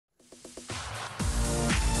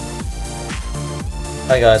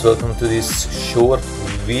Hi guys, welcome to this short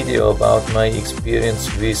video about my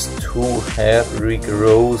experience with 2 hair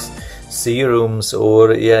regrowth serums,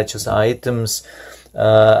 or just items.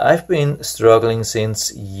 I've been struggling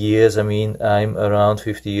since years. I mean, I'm around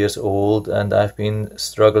 50 years old and I've been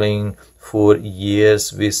struggling for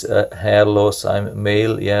years with hair loss. I'm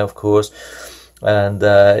male, of course. And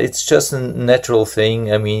it's just a natural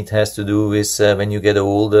thing. I mean, it has to do with when you get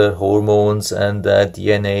older, hormones and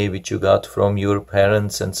DNA which you got from your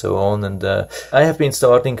parents and so on. And I have been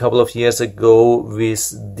starting a couple of years ago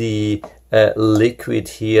with the liquid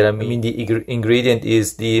here. I mean, the ingredient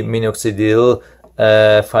is the Minoxidil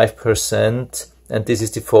 5%. And this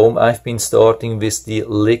is the foam. I've been starting with the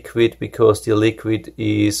liquid because the liquid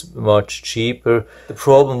is much cheaper. The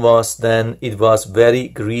problem was then it was very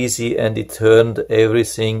greasy and it turned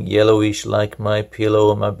everything yellowish, like my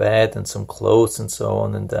pillow, my bed and some clothes and so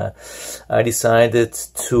on. And I decided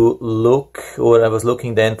to look, or I was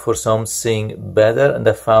looking then for something better, and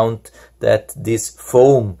I found that this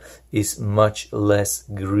foam is much less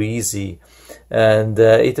greasy. And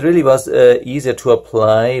it really was easier to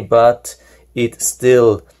apply, but it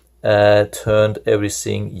still turned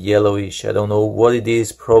everything yellowish. I don't know what it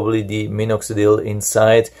is, probably the minoxidil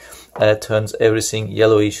inside turns everything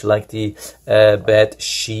yellowish, like the bed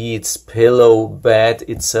sheets, pillow, bed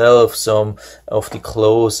itself, some of the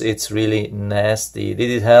clothes. It's really nasty. Did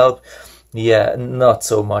it help? Yeah, not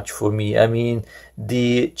so much for me. I mean,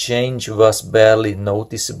 the change was barely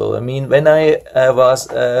noticeable. I mean, when I was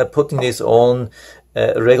putting this on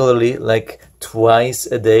regularly, like twice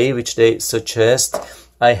a day, which they suggest,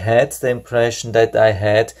 I had the impression that I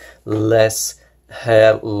had less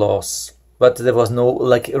hair loss, but there was no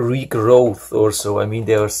like regrowth or so. I mean,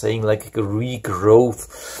 they are saying like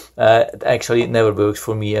regrowth. Actually, it never works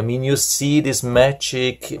for me. I mean, you see these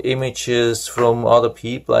magic images from other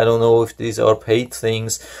people. I don't know if these are paid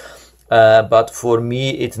things. But for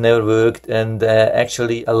me it never worked, and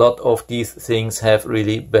actually a lot of these things have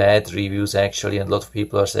really bad reviews actually, and a lot of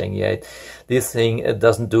people are saying, yeah, this thing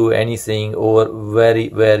doesn't do anything, or very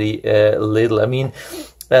little. I mean,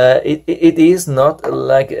 it is not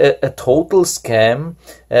like a total scam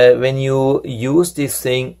when you use this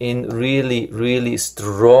thing in really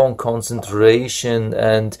strong concentration,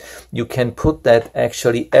 and you can put that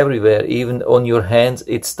actually everywhere, even on your hands.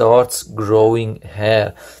 It starts growing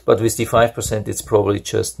hair, but with the 5% it's probably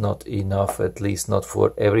just not enough, at least not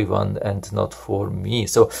for everyone and not for me.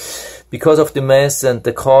 So because of the mess and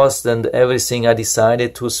the cost and everything, I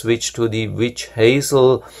decided to switch to the witch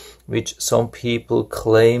hazel, which some people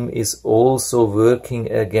claim is also working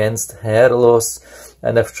against hair loss.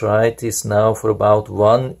 And I've tried this now for about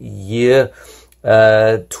 1 year,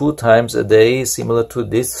 2 times a day, similar to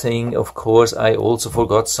this thing. Of course, I also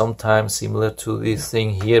forgot sometimes, similar to this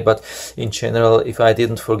thing here, but in general, if I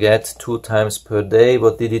didn't forget 2 times per day,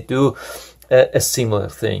 what did it do? A similar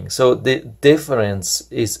thing. So the difference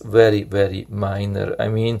is very minor. I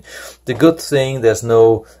mean, the good thing, there's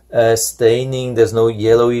no staining, there's no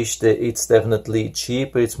yellowish. It's definitely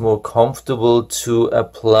cheaper, it's more comfortable to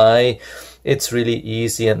apply. It's really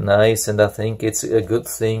easy and nice, and I think it's a good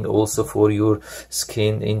thing also for your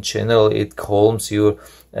skin in general. It calms your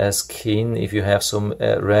skin if you have some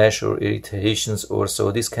rash or irritations or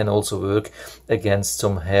so. This can also work against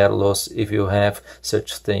some hair loss if you have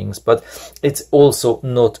such things, but it's also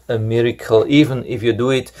not a miracle. Even if you do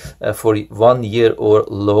it for 1 year or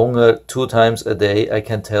longer, 2 times a day, I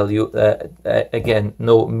can tell you again,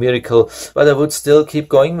 no miracle. But I would still keep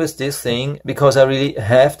going with this thing, because I really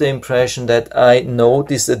have the impression that I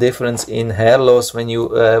notice a difference in hair loss. When you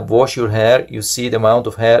wash your hair, you see the amount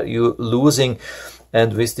of hair you're losing.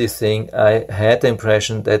 And with this thing, I had the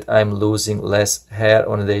impression that I'm losing less hair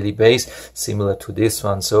on a daily basis, similar to this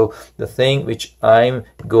one. So the thing which I'm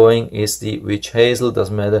going is the witch hazel.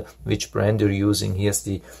 Doesn't matter which brand you're using. Here's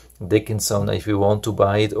the Dickinson. If you want to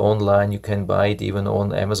buy it online, you can buy it even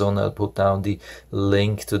on Amazon. I'll put down the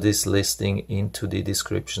link to this listing into the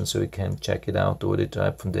description, so you can check it out, order it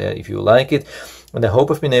right from there if you like it. And I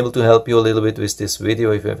hope I've been able to help you a little bit with this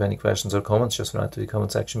video. If you have any questions or comments, just write to the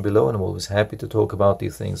comment section below, and I'm always happy to talk about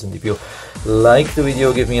these things. And if you like the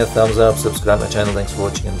video, give me a thumbs up, subscribe my channel. Thanks for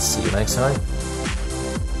watching, and see you next time.